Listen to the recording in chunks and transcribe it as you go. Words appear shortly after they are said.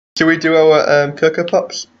Should we do our Cocoa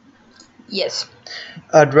Pops? Yes.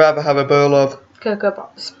 I'd rather have a bowl of... Cocoa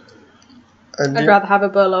Pops. And I'd rather have a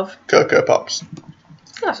bowl of... Cocoa Pops.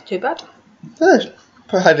 That's not too bad. Yeah,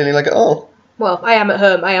 I didn't like it at all. Well, I am at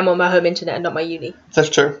home. I am on my home internet and not my uni. That's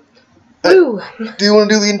true. Woo! Do you want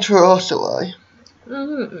to do the intro or shall I?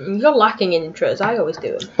 You're lacking in intros. I always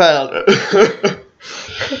do them. Fine, I'll do it.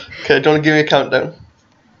 Okay, do you want to give me a countdown?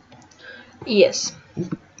 Yes.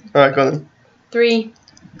 Alright, go on then. 3,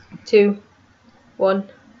 2, 1,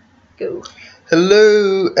 go.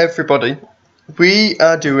 Hello, everybody. We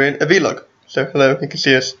are doing a vlog. So, hello, you can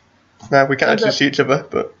see us. Now, we can't actually see each other,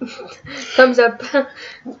 but... Thumbs up.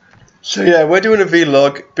 So, yeah, we're doing a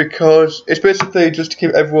vlog because it's basically just to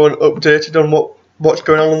keep everyone updated on what's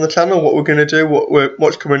going on the channel, what we're going to do,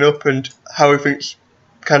 what's coming up, and how everything's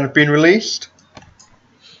kind of been released.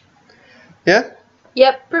 Yeah?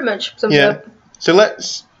 Yep, pretty much. Thumbs up. So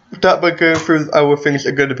let's start by going through our things that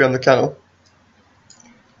are going to be on the channel.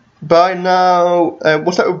 By now,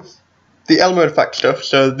 we'll start with the Elmo and Fact stuff.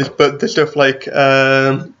 So the stuff like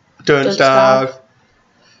Don't Starve,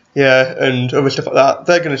 yeah, and other stuff like that.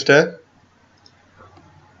 They're going to stay.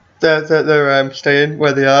 They're staying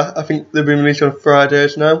where they are. I think they've been released on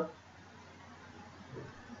Fridays now.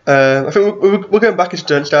 I think we're going back into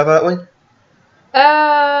Don't Starve, aren't we?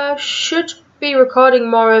 Should be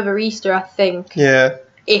recording more over Easter, I think. Yeah.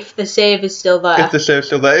 If the save is still there. If the save's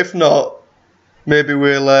still there. If not, maybe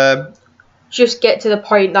we'll... just get to the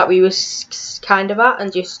point that we were kind of at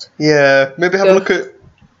and just... Yeah, maybe have a look at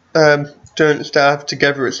Don't Starve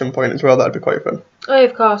together at some point as well. That'd be quite fun. Oh,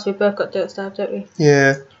 of course. We've both got Don't Starve, don't we?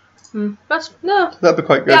 Yeah. No. That'd be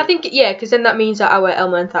quite good. Yeah, I think, because then that means that our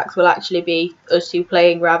Elmo and Thax will actually be us two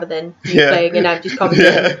playing rather than you playing and I'm just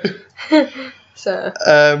commentating. Yeah. So.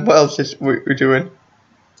 What else is we doing?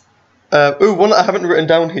 One that I haven't written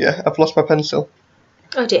down here. I've lost my pencil.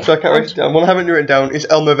 Oh dear. So I can't write it down. One I haven't written down is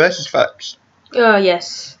Elmo versus Facts. Oh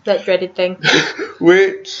yes, that dreaded thing.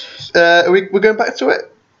 Which, we're going back to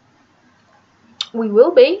it? We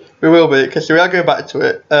will be. We will be, because we are going back to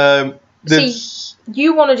it. See,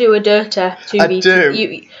 you want to do a Dota 2v2. I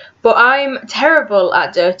do. But I'm terrible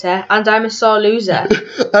at Dota, and I'm a sore loser.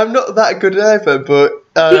 I'm not that good either, but...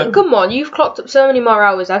 Come on, you've clocked up so many more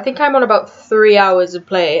hours. I think I'm on about 3 hours of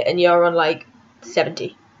play, and you're on like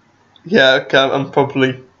 70. Yeah, okay, I'm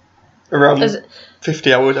probably around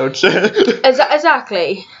 50 hours, I would say.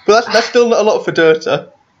 Exactly. But that's still not a lot for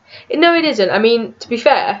Dota. No, it isn't. I mean, to be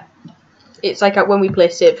fair, it's like when we play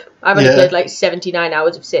Civ. I've only played like 79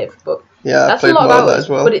 hours of Civ, but that's a lot of hours. As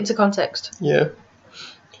well. Put it into context. Yeah.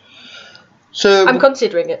 So I'm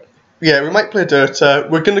considering it. Yeah, we might play Dota.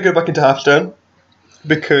 We're going to go back into Hearthstone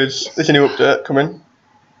because there's a new update coming.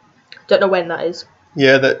 Don't know when that is.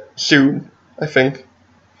 Yeah, that soon, I think.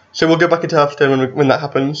 So we'll go back into Hearthstone when that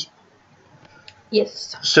happens.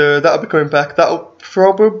 Yes. So that'll be coming back. That'll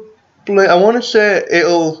probably, I want to say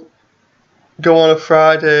it'll go on a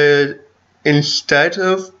Friday instead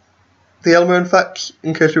of the Elmo and Facts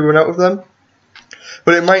in case we run out of them.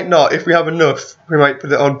 But it might not. If we have enough, we might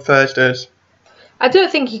put it on Thursdays. I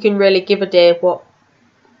don't think you can really give a day what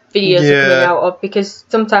videos are coming out of because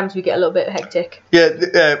sometimes we get a little bit hectic.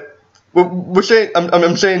 Yeah, we're saying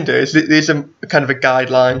I'm saying days. These are kind of a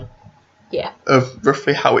guideline. Yeah. Of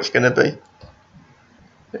roughly how it's going to be.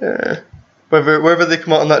 Yeah. Whether they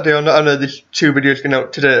come out on that day or not, I know there's 2 videos going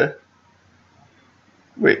out today,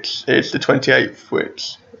 which is the 28th,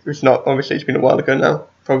 which is not, obviously it's been a while ago now,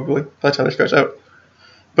 probably by the time this goes out.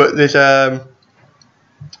 But there's I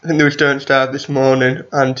think there was Don't Starve this morning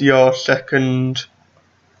and your second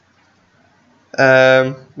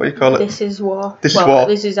what do you call it? This is War. This is War.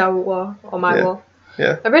 This is our War, or my War.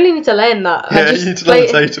 Yeah. I really need to learn that. Yeah, you need to learn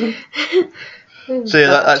the title. So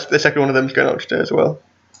yeah, that's the second one of them is going out today as well.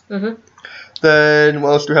 Then what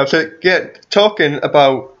else do we have? So yeah, talking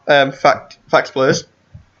about facts plays.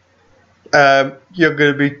 You're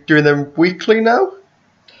going to be doing them weekly now?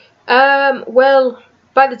 Well,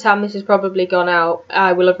 by the time this has probably gone out,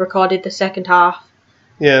 I will have recorded the second half.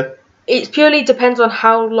 Yeah. It purely depends on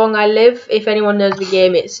how long I live. If anyone knows the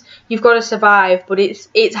game, you've got to survive, but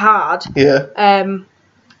it's hard. Yeah.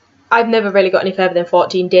 I've never really got any further than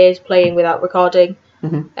 14 days playing without recording.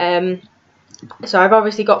 So I've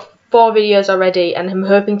obviously got 4 videos already, and I'm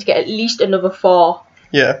hoping to get at least another 4.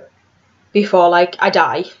 Yeah. Before like I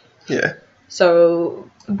die. Yeah. So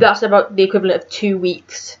that's about the equivalent of 2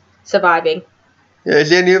 weeks surviving. Yeah. Is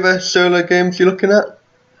there any other solo games you're looking at?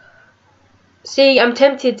 See, I'm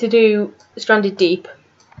tempted to do Stranded Deep.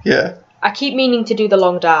 Yeah. I keep meaning to do The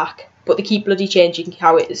Long Dark, but they keep bloody changing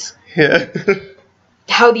how it is. Yeah.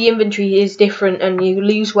 How the inventory is different and you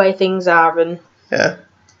lose where things are and... Yeah.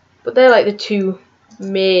 But they're like the two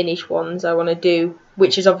mainish ones I want to do,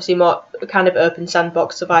 which is obviously more kind of open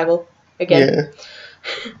sandbox survival again.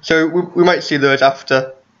 Yeah. So we might see those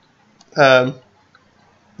after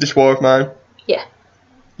this War of Mine. Yeah.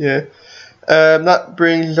 Yeah. That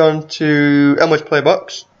brings on to Elmo's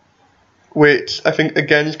Playbox, which I think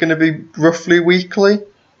again is going to be roughly weekly.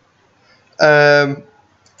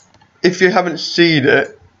 If you haven't seen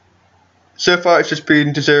it, so far it's just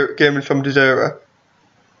been gaming from Desera,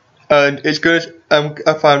 and it's going to. I'm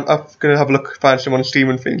going to have a look, find some on Steam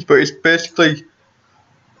and things, but it's basically,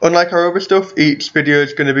 unlike our other stuff, each video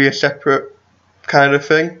is going to be a separate kind of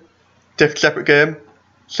thing, separate game,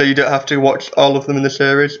 so you don't have to watch all of them in the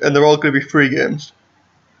series, and they're all going to be free games.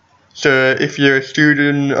 So if you're a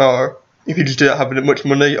student, or if you just don't have much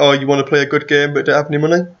money, or you want to play a good game but don't have any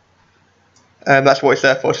money, that's what it's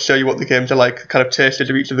there for, to show you what the games are like, kind of tasted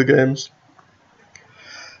of each of the games.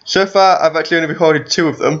 So far, I've actually only recorded 2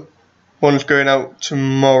 of them. One's going out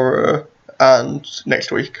tomorrow and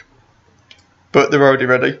next week, but they're already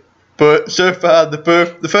ready. But so far,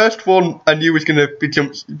 the first one I knew was going to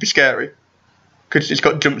be scary, because it's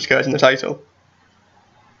got jump scares in the title.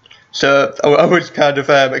 So I was kind of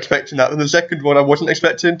expecting that. And the second one I wasn't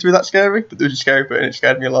expecting to be that scary, but there was a scary bit and it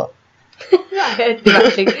scared me a lot. I heard you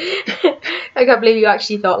actually. I can't believe you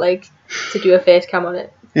actually thought like to do a face cam on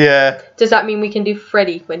it. Yeah. Does that mean we can do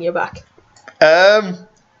Freddy when you're back?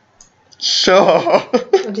 Sure.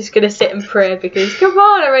 I'm just gonna sit and pray because come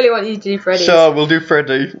on, I really want you to do Freddy. Sure, we'll do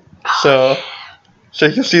Freddy. So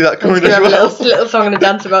you'll see that coming as have well. A little song and a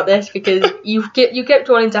dance about this because you kept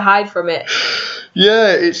wanting to hide from it.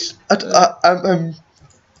 Yeah, it's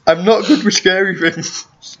I'm not good with scary things.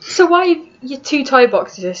 So why your 2 toy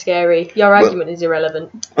boxes are scary? Your argument is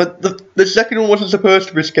irrelevant. But the second one wasn't supposed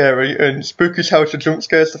to be scary, and Spooky's House of Jump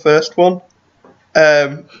Scares the first one.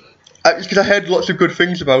 Because I heard lots of good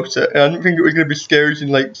things about it, and I didn't think it was going to be scary and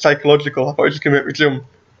like psychological. I thought it was just going to make me jump.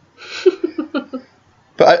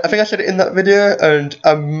 But I think I said it in that video, and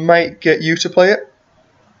I might get you to play it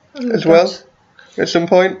as well at some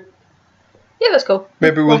point. Yeah, that's cool.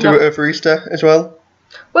 Maybe we'll do it over Easter as well.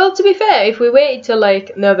 Well, to be fair, if we waited till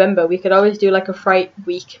like November, we could always do like a Fright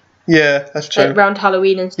week. Yeah, that's true. Around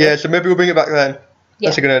Halloween and stuff. Yeah, so maybe we'll bring it back then. Yeah.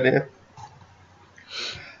 That's a good idea.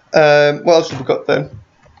 What else have we got then?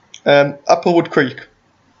 Applewood Creek.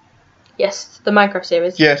 Yes, the Minecraft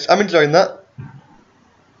series. Yes, I'm enjoying that.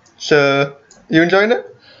 So, you enjoying it?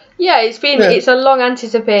 Yeah, it's a long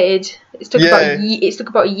anticipated. It's took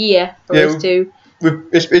about a year for us to.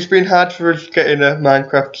 It's been hard for us getting a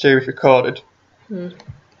Minecraft series recorded.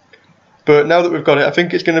 But now that we've got it, I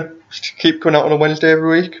think it's going to keep coming out on a Wednesday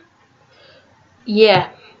every week. Yeah,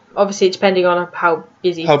 obviously depending on how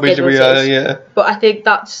busy we are, yeah. But I think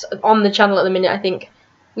that's on the channel at the minute. I think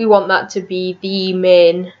we want that to be the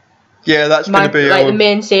main. Yeah, that's going to be like the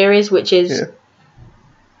main series, which is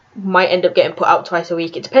might end up getting put out twice a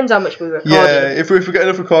week. It depends how much we record. Yeah, if we get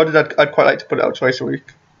enough recorded, I'd quite like to put it out twice a week.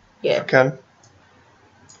 Yeah, if we can.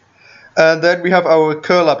 And then we have our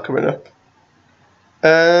collab coming up.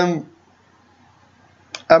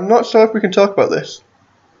 I'm not sure if we can talk about this.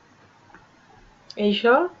 Are you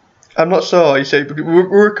sure? I'm not sure. You see,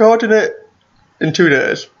 we're recording it in 2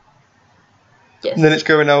 days. Yes. And then it's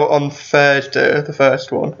going out on Thursday, the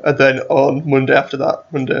first one, and then on Monday after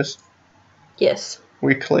that, Mondays. Yes.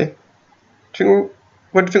 Weekly. When do you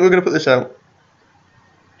think we're going to put this out?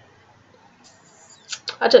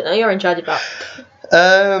 I don't know. You're in charge of that.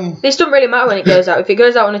 This doesn't really matter when it goes out. If it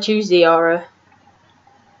goes out on a Tuesday or a.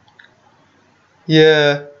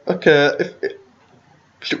 Yeah. Okay.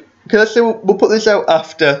 Let's say we'll put this out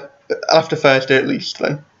after Thursday at least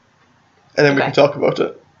then, and then we can talk about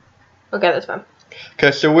it. Okay, that's fine.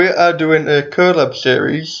 Okay, so we are doing a collab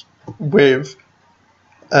series with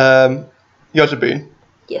Yozabean.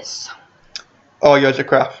 Yes. Or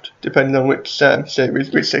Yozacraft, depending on which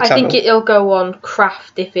series, which channel. I think it'll go on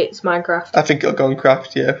Craft if it's Minecraft. I think it'll go on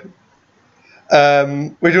Craft, yeah.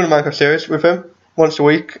 We're doing a Minecraft series with him once a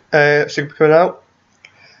week. It's coming out,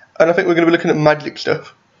 and I think we're going to be looking at magic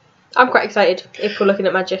stuff. I'm quite excited if we're looking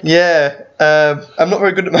at magic. Yeah, I'm not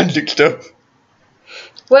very good at magic stuff.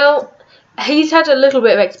 Well, he's had a little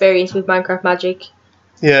bit of experience with Minecraft magic.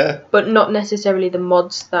 Yeah. But not necessarily the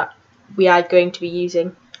mods that we are going to be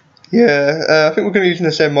using. Yeah, I think we're going to be using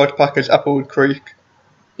the same mod pack as Applewood Creek.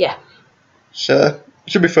 Yeah. So, it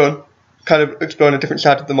should be fun. Kind of exploring a different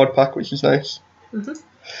side of the mod pack, which is nice.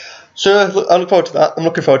 So, I look forward to that. I'm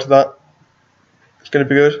looking forward to that. It's going to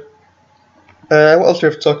be good. What else do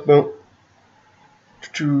we have to talk about?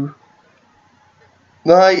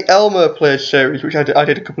 My Elmer Plays series, which I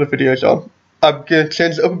did a couple of videos on. I'm going to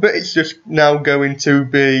change it up a bit. It's just now going to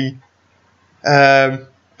be,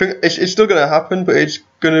 it's still going to happen, but it's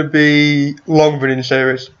going to be long running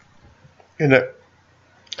series, isn't it?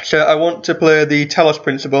 So I want to play the Talos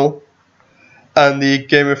Principle and the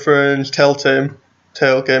Game of Thrones Telltale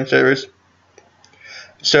game series.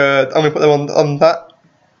 So I'm going to put them on that.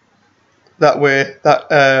 That way,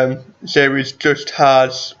 that series just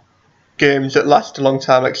has games that last a long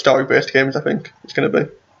time, like story-based games, I think it's going to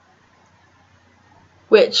be.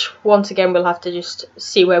 Which, once again, we'll have to just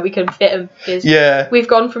see where we can fit them. Because Yeah. we've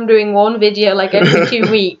gone from doing one video like every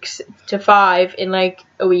 2 weeks to 5 in like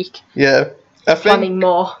a week. Yeah. I think Planning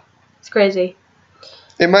more. It's crazy.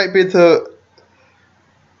 it might be that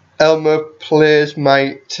Elmer Plays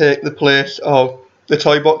might take the place of the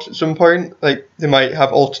Toy Box at some point. Like, they might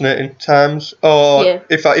have alternating times. Or Yeah.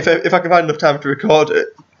 if I can find enough time to record it,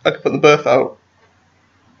 I can put them both out.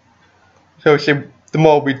 So obviously, the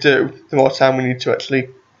more we do, the more time we need to actually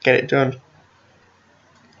get it done.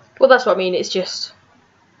 Well, that's what I mean. It's just,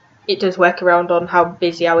 it does work around on how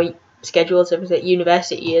busy our schedules are at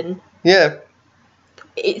university, and Yeah.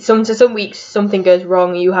 some weeks something goes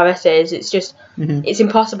wrong. You have essays. It's just, it's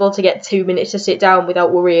impossible to get 2 minutes to sit down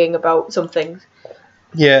without worrying about something.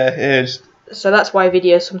 Yeah, it is. So that's why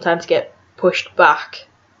videos sometimes get pushed back.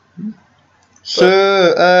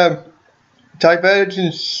 So,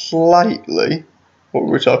 diverging slightly what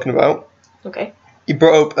we were talking about. Okay. You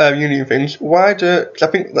brought up union things. Cause I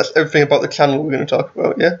think that's everything about the channel we're going to talk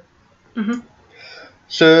about, yeah? Mhm.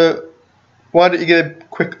 So, why don't you get a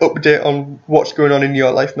quick update on what's going on in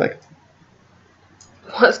your life, Meg?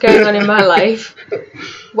 What's going on in my life?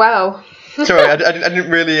 Wow. Sorry, I didn't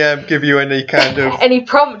really give you any kind of... Any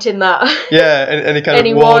prompt in that? Yeah, any kind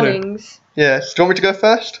Any of warning. warnings? Yeah, so do you want me to go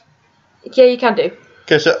first? Yeah, you can do.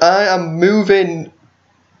 Okay, so I am moving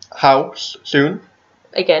house soon.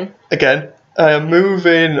 Again. I am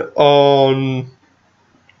moving on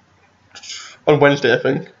Wednesday, I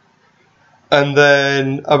think. And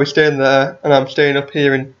then I'll be staying there, and I'm staying up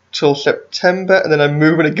here until September, and then I'm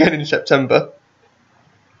moving again in September.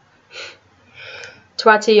 To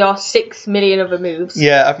add to your 6 million other moves.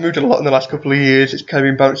 Yeah, I've moved a lot in the last couple of years. It's kind of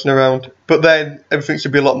been bouncing around. But then everything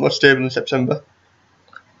should be a lot more stable in September.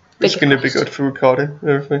 It's going to be good for recording and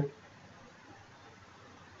everything.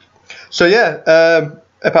 So yeah,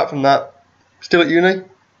 apart from that, still at uni.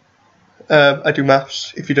 I do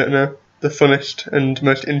maths, if you don't know. The funnest and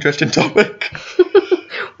most interesting topic.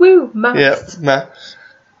 Woo, maths. Yeah, maths.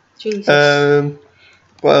 Jesus.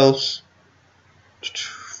 What else?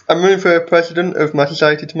 I'm running for president of my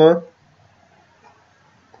society tomorrow.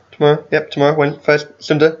 Tomorrow, first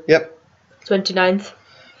Sunday, yep. 29th.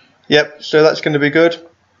 Yep, so that's going to be good.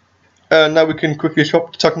 Now we can quickly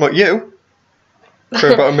swap to talking about you for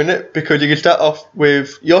about a minute, because you can start off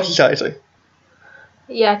with your society.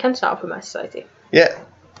 Yeah, I can start off with my society. Yeah.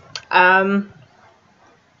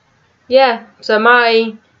 Yeah,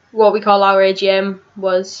 so what we call our AGM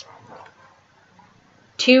was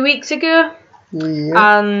 2 weeks ago.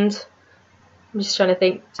 Yeah. And I'm just trying to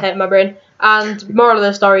think, take my brain. And moral of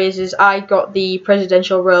the story is I got the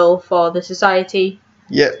presidential role for the society.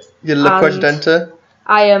 Yep, you're La Presidente.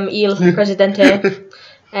 I am Il Presidente.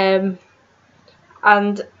 And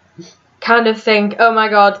kind of think, oh my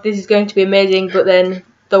god, this is going to be amazing, but then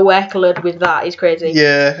the workload with that is crazy.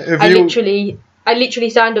 Yeah. I literally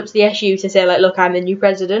signed up to the SU to say, like, look, I'm the new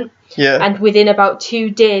president. Yeah. And within about 2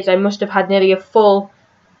 days, I must have had nearly a full,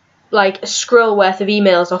 like, scroll worth of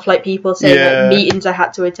emails off, like, people saying, like, meetings I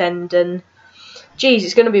had to attend, and geez,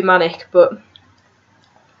 it's going to be manic, but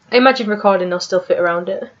I imagine recording will still fit around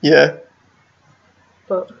it. Yeah.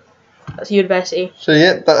 But that's university. So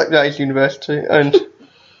yeah, that is university, and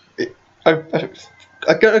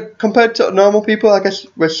I get, compared to normal people, I guess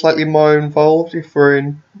we're slightly more involved if we're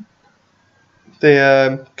in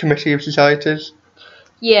the committee of societies.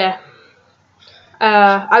 Yeah.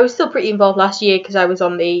 I was still pretty involved last year because I was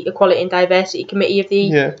on the Equality and Diversity Committee of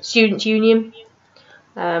the Students' Union,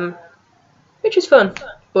 which was fun.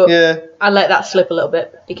 But I let that slip a little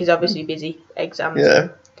bit because obviously busy exams. Yeah.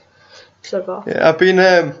 So far. Yeah, I've been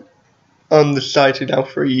on the society now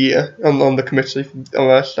for a year. I'm on the committee of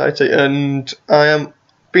our society, and I am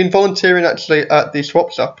been volunteering actually at the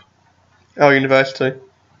Swap Shop, our university,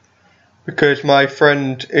 because my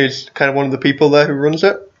friend is kind of one of the people there who runs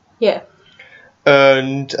it. Yeah.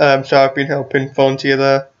 And so I've been helping volunteer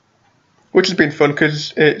there, which has been fun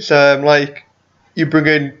because it's like you bring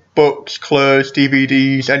in books, clothes,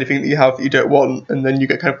 DVDs, anything that you have that you don't want, and then you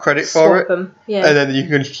get kind of credit for it. Them. Yeah. And then you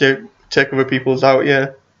can just take other people's out.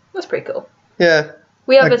 Yeah. That's pretty cool. Yeah.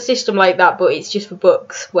 We have a system like that, but it's just for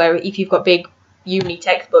books, where if you've got big uni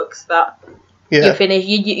textbooks that You finish.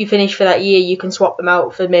 You finish for that year. You can swap them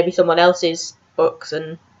out for maybe someone else's books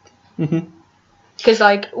and. Because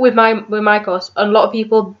like with my course, a lot of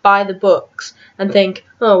people buy the books and think,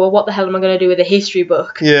 oh well, what the hell am I going to do with a history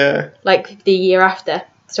book? Yeah. Like the year after,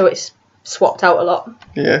 so it's swapped out a lot.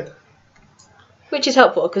 Yeah. Which is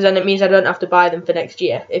helpful because then it means I don't have to buy them for next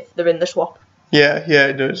year if they're in the swap. Yeah,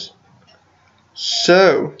 it does.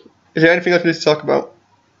 So, is there anything else we need to talk about?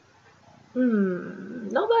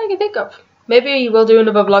 Not that I can think of. Maybe we'll do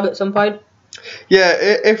another vlog at some point. Yeah,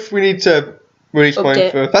 if we need to release more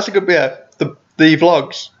info. That's a good, the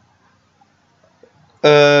vlogs.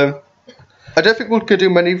 I don't think we can do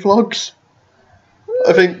many vlogs.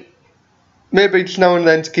 I think maybe just now and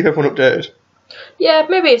then to keep everyone updated. Yeah,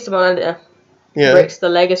 maybe if someone breaks the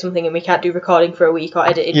leg or something and we can't do recording for a week or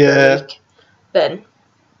editing for a week, then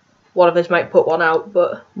one of us might put one out,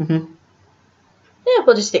 but yeah,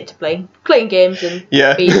 we'll just stick to playing games and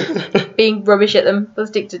being rubbish at them. We'll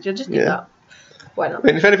stick to just do that. Why not? I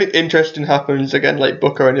mean, if anything interesting happens again, like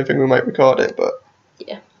book or anything, we might record it, but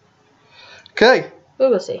yeah. Okay. We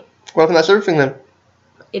will see. Well, I think that's everything then.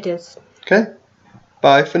 It is. Okay.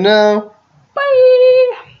 Bye for now.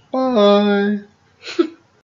 Bye. Bye.